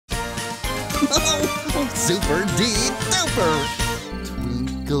Super duper!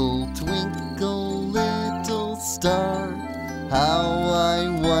 Twinkle, twinkle, little star, how I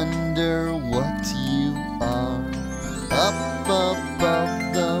wonder what you are. Up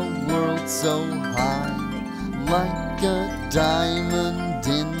above the world so high, like a diamond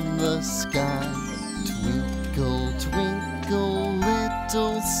in the sky. Twinkle, twinkle,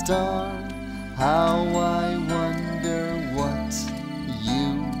 little star, how I wonder what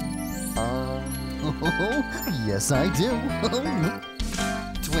you are. Yes, I do.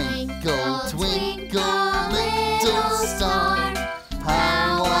 Twinkle, twinkle, little star,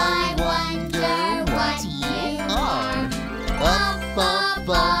 how I wonder what you are. Up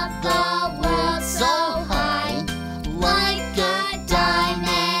above the world so high, like a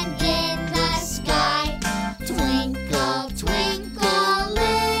diamond in the sky. Twinkle, twinkle,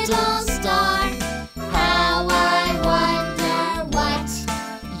 little star, how I wonder what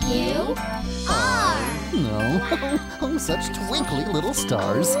you are. Oh, such twinkly little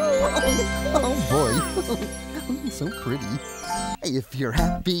stars. Oh boy, so pretty. If you're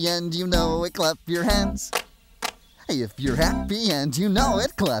happy and you know it, clap your hands. If you're happy and you know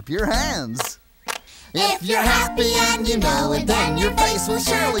it, clap your hands. If you're happy and you know it, then your face will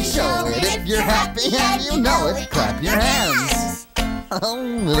surely show it. If you're happy and you know it, clap your hands. But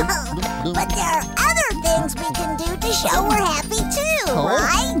there are other things we can do to show we're happy too,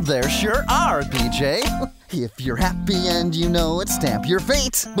 right? There sure are, BJ. If you're happy and you know it, stamp your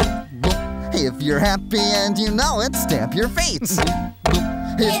feet. If you're happy and you know it, stamp your feet.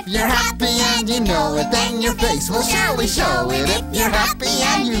 If you're happy and you know it, then your face will surely show it. If you're happy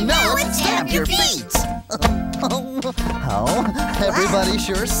and you know it, stamp your feet. Oh, everybody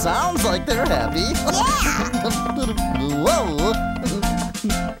sure sounds like they're happy. Yeah! Whoa!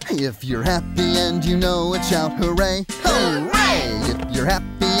 If you're happy and you know it, shout hooray! Hooray! If you're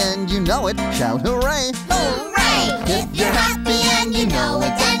happy and you know it, shout hooray! Hooray! If you're happy and you know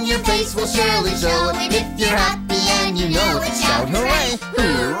it, then your face will surely show it. If you're happy and you know it, shout hooray!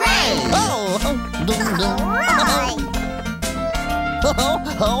 Hooray! Oh! Hooray!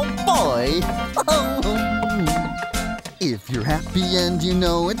 Oh boy! If you're happy and you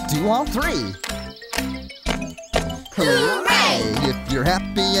know it, do all three. Hooray! If you're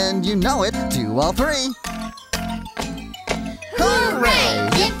happy and you know it, do all three. Hooray!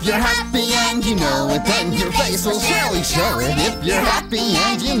 If you're happy and you know it, then your face will surely show it. If you're happy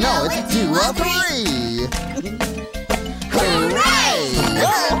and you know it, do all three. Hooray!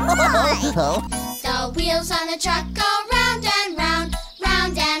 Oh. The wheels on the truck go round and round,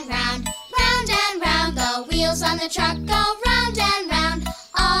 round and round, round and round. The wheels on the truck go round and round,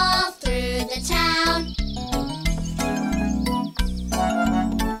 all through the town.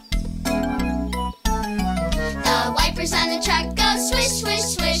 The wipers on the truck go swish, swish,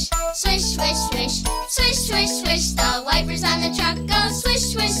 swish, swish, swish, swish, swish, swish, swish. The wipers on the truck go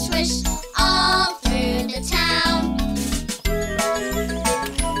swish, swish, swish, all through the town.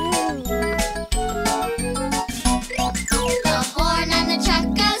 The horn on the truck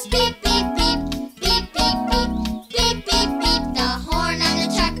goes beep, beep, beep, beep, beep, beep, beep, beep, beep. The horn on the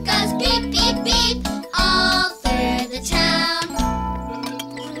truck goes beep, beep, beep, all through the town.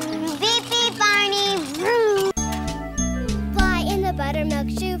 Beep, beep, Barney. Fly in the buttermilk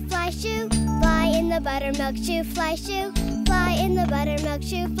shoe, fly shoe. Fly in the buttermilk shoe, fly shoe. Fly in the buttermilk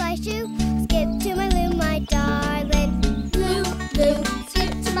shoe, fly shoe. Skip to my loom, my darling. Loo, loo,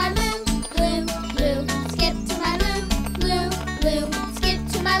 skip to my loom. Loo, loo, skip to my loom. Loo, loo, skip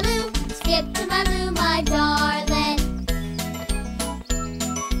to my loom. Skip to my loom, my darling.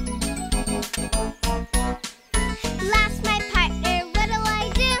 Lost my partner, what'll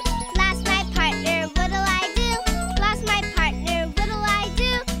I do? Lost my partner, what'll I do? Lost my partner, what'll I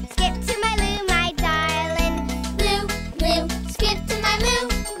do? Skip to my loom, my darling. Loo, loo, skip to my loom.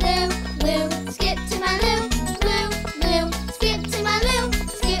 Loo, loo, skip to my loom. Loo, loo, skip to my loom.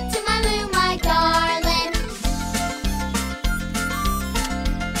 Skip to my loom, my darling.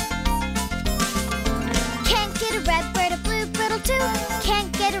 Can't get a red bird, a blue brittle too.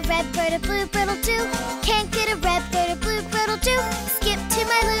 Can't get a red bird, a blue brittle too. Can't get a red bird, a blue brittle too. Skip to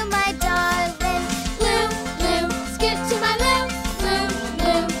my loom, my darling. Loo, loo, skip to my loom. Loo,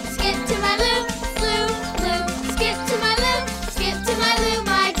 loo, skip to my loom. Loo, loo, skip to my loom. Skip to my loom,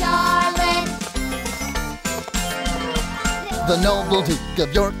 my darling. The noble Duke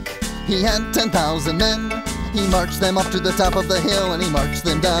of York, he had 10,000 men. He marched them up to the top of the hill and he marched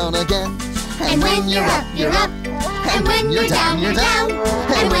them down again. And when you're up, you're up. And when you're down, you're down.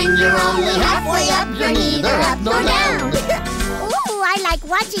 And when you're only halfway up, you're neither up nor down. Ooh, I like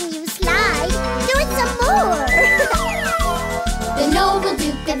watching you slide. Do it some more. The noble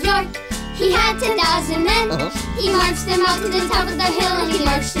Duke of York, he had 10,000 men. He marched them up to the top of the hill and he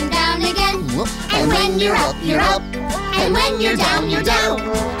marched them down again. And when you're up, you're up. And when you're down, you're down.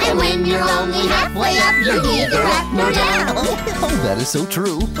 And when you're only halfway up, you're neither up nor down. Oh, that is so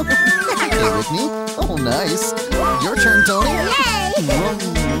true. Hey, Whitney. Oh, nice. Your turn, Tony. Yay!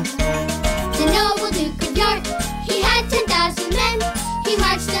 The noble Duke of York, he had 10,000 men. He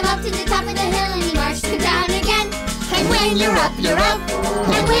marched them up to the top of the hill and he marched them down again. And when you're up, you're up.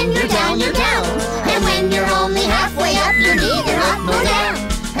 And when you're down, you're down. And when you're only halfway up, you're neither up nor down.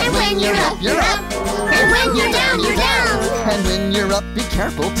 And when you're up, you're up. And when you're down, you're down. And when you're up, be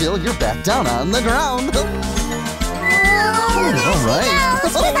careful till you're back down on the ground. All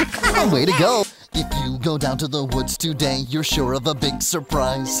right. Way to go. If you go down to the woods today, you're sure of a big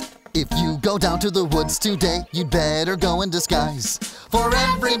surprise. If you go down to the woods today, you'd better go in disguise. For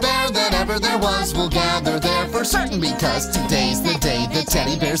every bear that ever there was will gather there for certain, because today's the day the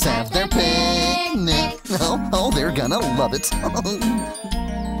teddy bears have their picnic. Oh, they're gonna love it.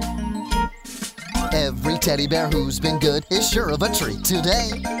 Every teddy bear who's been good is sure of a treat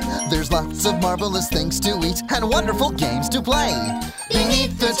today. There's lots of marvelous things to eat and wonderful games to play.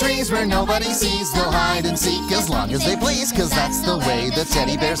 Beneath the trees where nobody sees, they'll hide and seek as long as they please, 'cause that's the way the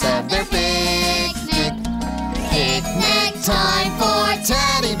teddy bears have their picnic. Picnic time for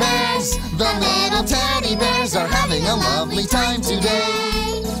teddy bears. The little teddy bears are having a lovely time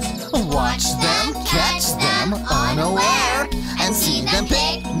today. Watch them, catch them unaware, and see them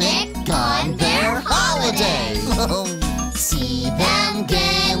picnic on their holiday. See them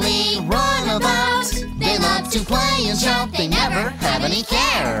gaily run about. They love to play and shout, they never have any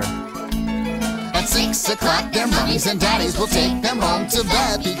care. At 6 o'clock their mummies and daddies will take them home to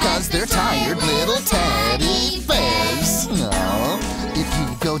bed, because they're tired little teddy bears. Oh, if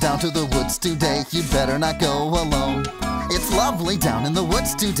you go down to the woods today, you'd better not go alone. It's lovely down in the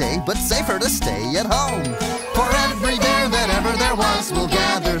woods today, but safer to stay at home. For every bear that ever there was will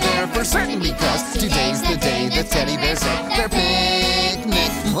gather there for certain, because today's the day the teddy bears have their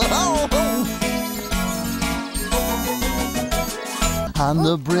picnic. Whoa! On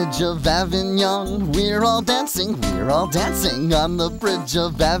the Bridge of Avignon, we're all dancing, we're all dancing. On the Bridge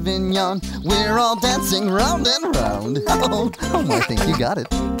of Avignon, we're all dancing round and round. Oh, I think you got it.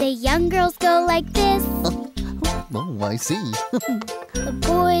 The young girls go like this. Oh, I see. The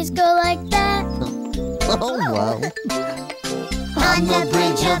boys go like that. Oh, wow. On the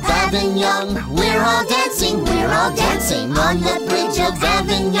Bridge of Avignon, we're all dancing, we're all dancing. On the Bridge of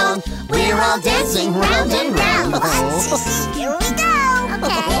Avignon, we're all dancing round and round. Oh. Here we go.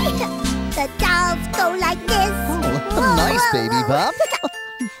 Okay. The dolls go like this. Oh, nice, baby Bob.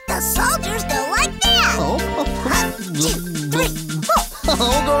 The soldiers go like that. Oh. 1, 2, 3, 4.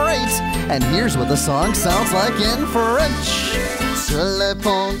 Oh, great. And here's what the song sounds like in French. Sur le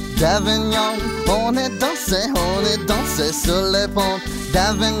pont d'Avignon, on est dansé sur le pont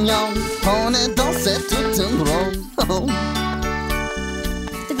d'Avignon, on est dansé tout en rond.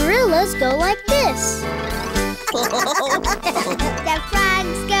 The gorillas go like this. The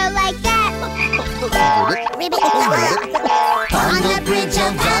frogs go like that. On the Bridge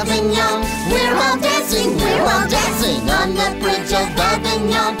of Avignon, we're all dancing, we're all dancing. On the Bridge of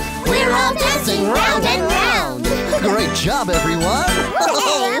Avignon, we're all dancing round and round. Great job, everyone.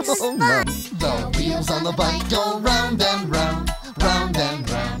 The wheels on the bike go round and round, round and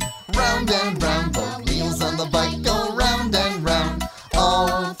round, round and round. The wheels on the bike go round and round,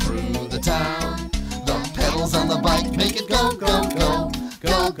 all through the town. The pedals on the bike make it go, go, go,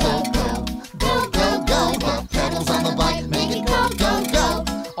 go, go, go, go, go, go. The pedals on the bike make it go, go, go,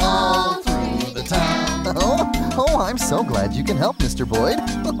 all through the town. Oh, I'm so glad you can help, Mr. Boyd.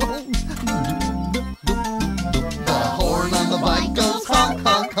 The horn on the bike goes honk,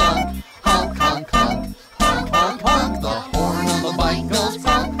 honk, honk, honk, honk, honk, honk, honk, honk. The horn on the bike goes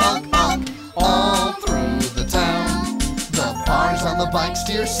honk, honk, honk, all through the town. The bars on the bike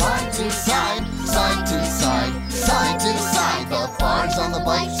steer side to side, side to side, side to side. The bars on the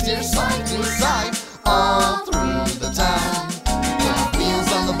bike steer side to side, all through the town. The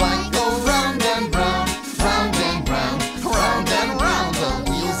wheels on the bike go round and round, round and round, round and round. The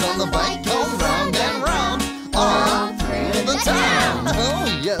wheels on the bike go round and round, all through the town. Oh,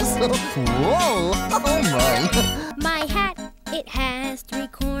 yes. Whoa. Oh, my. My hat, it has 3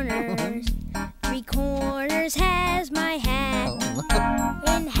 corners. 3 corners has my hat.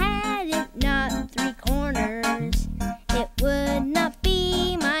 And had it not 3 corners, it would not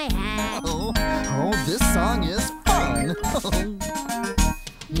be my hat. Oh, this song is fun.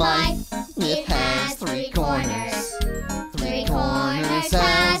 My, it has 3 corners. 3 corners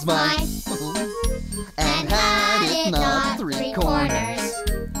has mine. And had it not 3 corners,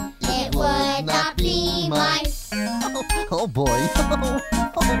 it would be mine. Oh boy.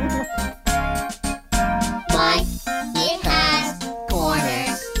 Mine, it has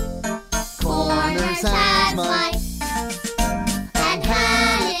corners. Corners has mine. And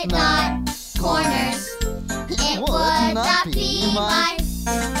had it not corners, it would not be mine.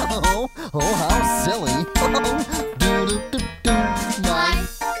 Oh, how silly. Do-do-do-do. Mine,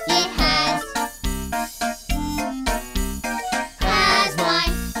 it has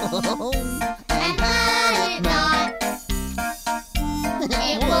mine. And had it not,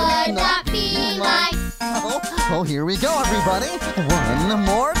 it would not be mine. Oh, here we go, everybody. One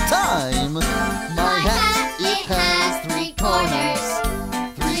more time. My hat, it has three corners.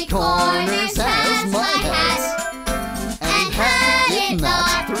 Three corners has my hat. And had it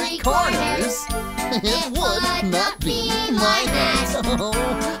not three corners, it would not be my hat.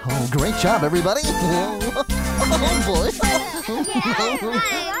 Oh, great job, everybody. Oh, boy.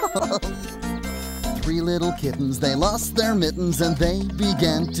 Three little kittens, they lost their mittens and they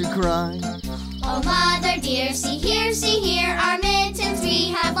began to cry. Oh, mother dear, see here, our mittens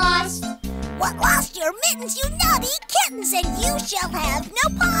we have lost. What lost your mittens, you naughty kittens, and you shall have no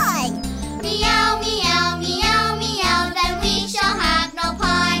pie? Meow, meow, meow, meow, then we shall have no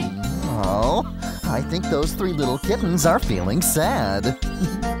pie. Oh, I think those three little kittens are feeling sad.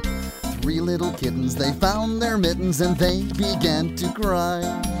 Three little kittens, they found their mittens and they began to cry.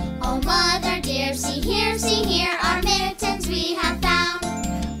 Oh, mother dear, see here, our mittens we have found.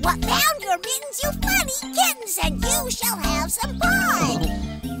 What found your mittens, you funny kittens, and you shall have some pie?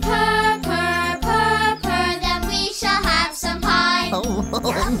 Purr, purr, purr, purr, then we shall have some pie. Oh,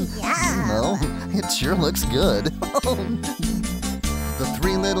 Yum. no, it sure looks good. The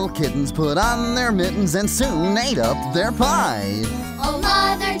three little kittens put on their mittens and soon ate up their pie. Oh,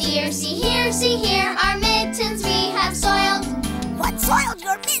 mother dear, see here, our mittens we have soiled. What soiled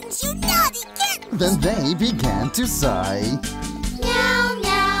your mittens, you naughty kittens? Then they began to sigh. Meow,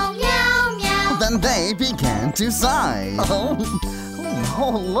 meow, meow, meow. Then they began to sigh.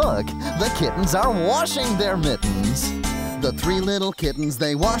 Oh, look, the kittens are washing their mittens. The three little kittens,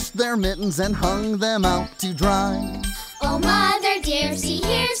 they washed their mittens and hung them out to dry. Oh, mother dear, see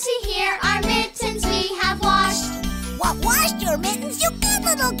here, our mittens we have washed. What washed your mittens, you good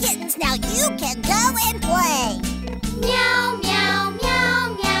little kittens? Now you can go and play. Meow, meow,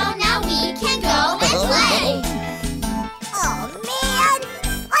 meow, meow, now we can go and play. Oh, man,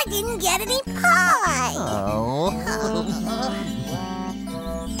 I didn't get any pie. Oh.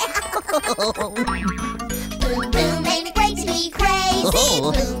 Boom, boom, ain't it great to be crazy?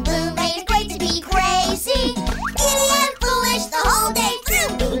 Boom, boom, ain't it great to be crazy? Giddy and foolish the whole day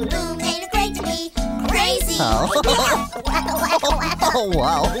through. Boom, boom, ain't it great to be crazy? Oh,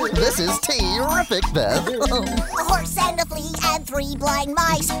 wow, this is terrific, Beth. A horse and a flea and three blind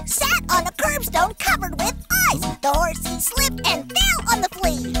mice sat on a curbstone covered with ice. The horsey slipped and fell on the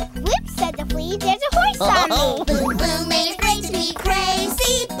flea. Whoop, said the flea, there's a horse on me. Boom, boom, ain't it great to be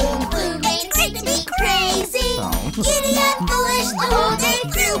crazy? Boom, boom, ain't it great to be crazy? Giddy and foolish the whole day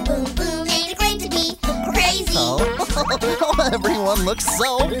through. Boom, boom, ain't it great to be crazy? Oh, everyone looks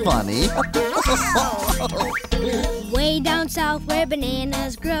so funny. Way down south where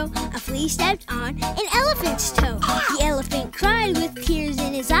bananas grow, a flea stepped on an elephant's toe. The elephant cried with tears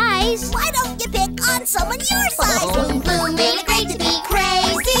in his eyes. Why don't you pick on someone your size? Boom, boom, ain't it great to be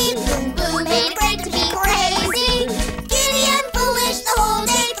crazy? Boom, boom, ain't it great to be crazy? Giddy and foolish the whole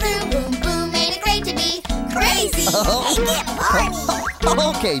day through. Boom, boom, ain't it great to be crazy? Hey, get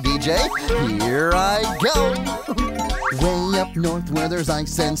Barney. Okay, DJ, here I go. Way up north where there's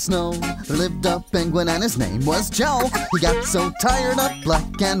ice and snow, there lived a penguin and his name was Joe. He got so tired of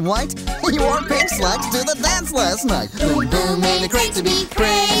black and white, he wore pink slacks to the dance last night. Boom, boom, ain't it great to be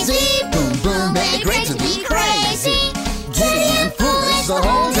crazy? Boom, boom, ain't it great to be crazy? Giddy and foolish the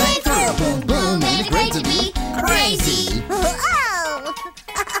whole day through. Boom, boom, ain't it great to be crazy? Oh.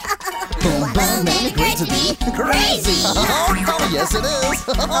 Boom, boom, ain't it great to be crazy? Oh, yes it is.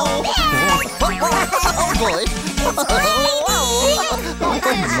 Oh boy. Oh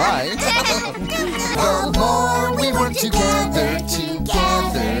my. The more we work together, the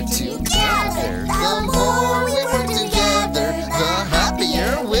more we work together, the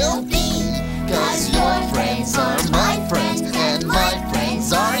happier we'll be. 'Cause your friends are my friends, and my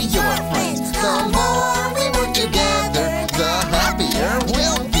friends are your friends. The more we work together, the happier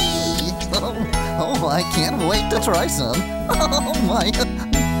we'll be. Oh, I can't wait to try some. Oh my.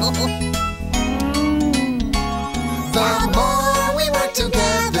 The more we work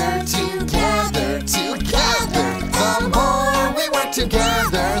together, the more we work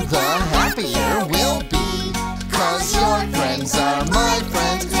together, the happier we'll be. 'Cause your friends are my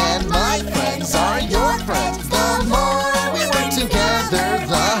friends, and my friends are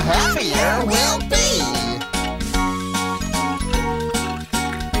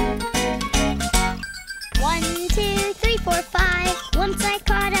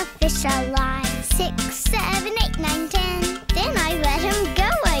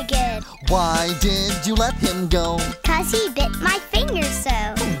did you let him go? 'Cause he bit my finger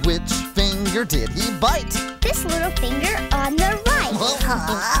so. Which finger did he bite? This little finger on the right.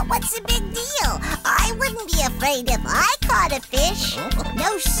 What's the big deal? I wouldn't be afraid if I caught a fish.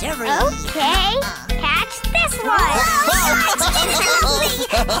 No, sirree. Okay, catch this one. Hey,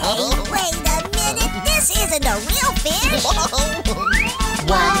 wait a minute. This isn't a real fish.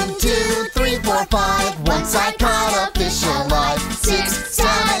 1, 2, 3, 4, 5. Once I caught a fish alive. 6,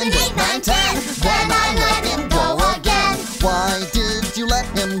 7, 8, 9, 10. Then I let him go again. Why did you let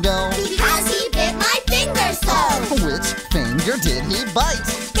him go? Because he bit my finger so. Which finger did he bite?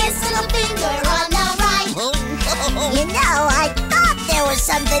 This little finger on the right. You know, I thought there was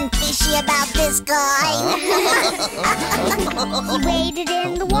something fishy about this guy. He waded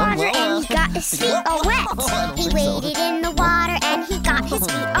in the water and he got his feet all wet. He waded in the water and he got his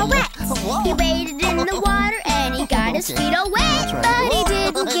feet all wet. He waded in the water and he got his feet all wet. But he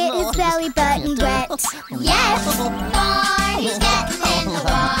didn't get his belly button wet. Yes, Barney's getting in the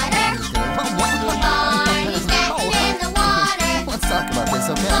water. Barney's getting in the water. Let's talk about this,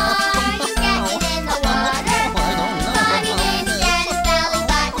 okay? Barney's getting in the water. I don't know. But he didn't get his belly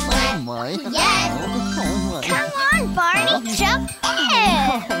button wet. Oh my. Yes. Come on, Barney, jump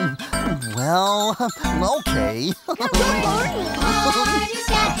in. Well, okay. Barney's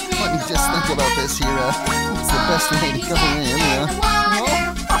getting in Let me the just think water. about this here. It's the best way to Barney's go getting in. in the water.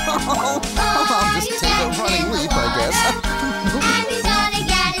 I'll just take a running leap, I guess. And he's gonna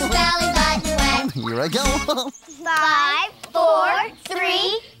get his belly button wet. Here I go. 5, 4,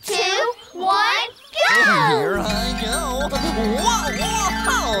 3, 2, 1, go! Here I go.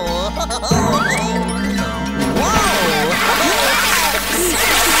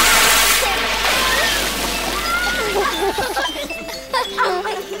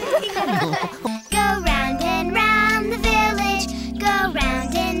 Go round and round the village. Go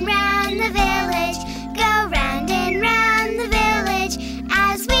round and round the village. Go round and round the village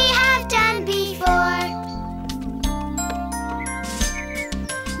as we have done before.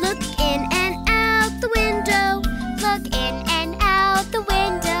 Look in and out the window. Look in and out the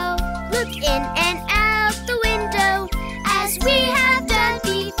window. Look in and out the window as we have done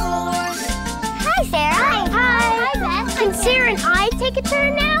before. Hi, Sarah. Hi, Beth. Can Sarah and I take a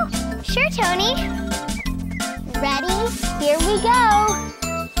turn now? Sure, Tony. Ready? Here we go.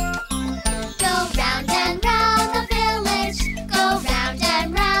 Go round and round the village. Go round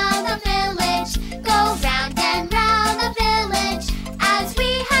and round the village. Go round and round the village as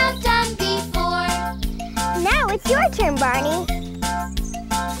we have done before. Now it's your turn, Barney.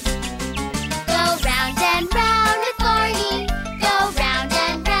 Go round and round with Barney. Go round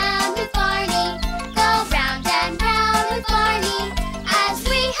and round with Barney. Go round and round with Barney as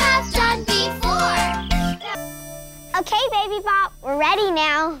we have done before. Okay, Baby Bop, we're ready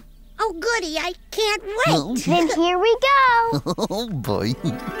now. Oh, goody, I can't wait. Then here we go. Oh boy.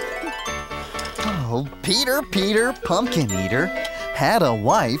 Oh, Peter, pumpkin eater, had a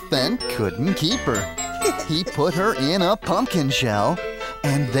wife and couldn't keep her. He put her in a pumpkin shell,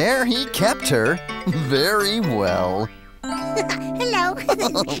 and there he kept her very well. Hello.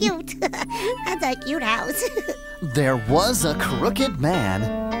 Cute. That's a cute house. There was a crooked man,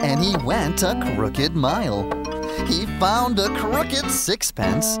 and he went a crooked mile. He found a crooked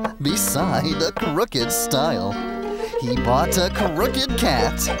sixpence beside a crooked stile. He bought a crooked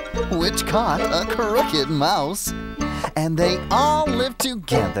cat, which caught a crooked mouse, and they all lived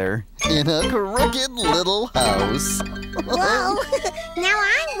together in a crooked little house. Whoa. Now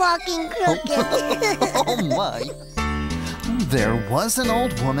I'm walking crooked. Oh my! There was an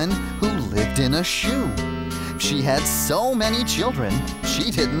old woman who lived in a shoe. She had so many children,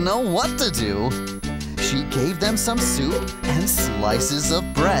 she didn't know what to do. She gave them some soup and slices of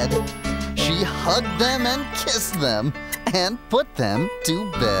bread. She hugged them and kissed them and put them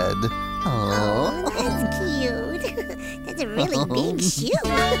to bed. Oh, Oh. that's cute. That's a really big shoe.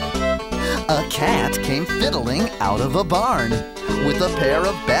 A cat came fiddling out of a barn with a pair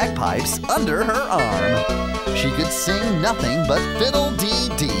of bagpipes under her arm. She could sing nothing but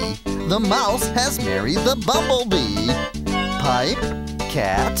fiddle-dee-dee. The mouse has married the bumblebee. Pipe,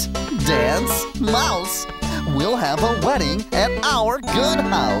 cat, dance, mouse. We'll have a wedding at our good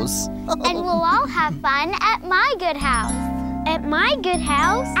house. And we'll all have fun at my good house. At my good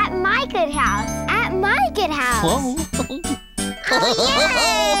house? At my good house. At my good house. Whoa. Oh,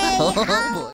 yay! Oh, boy.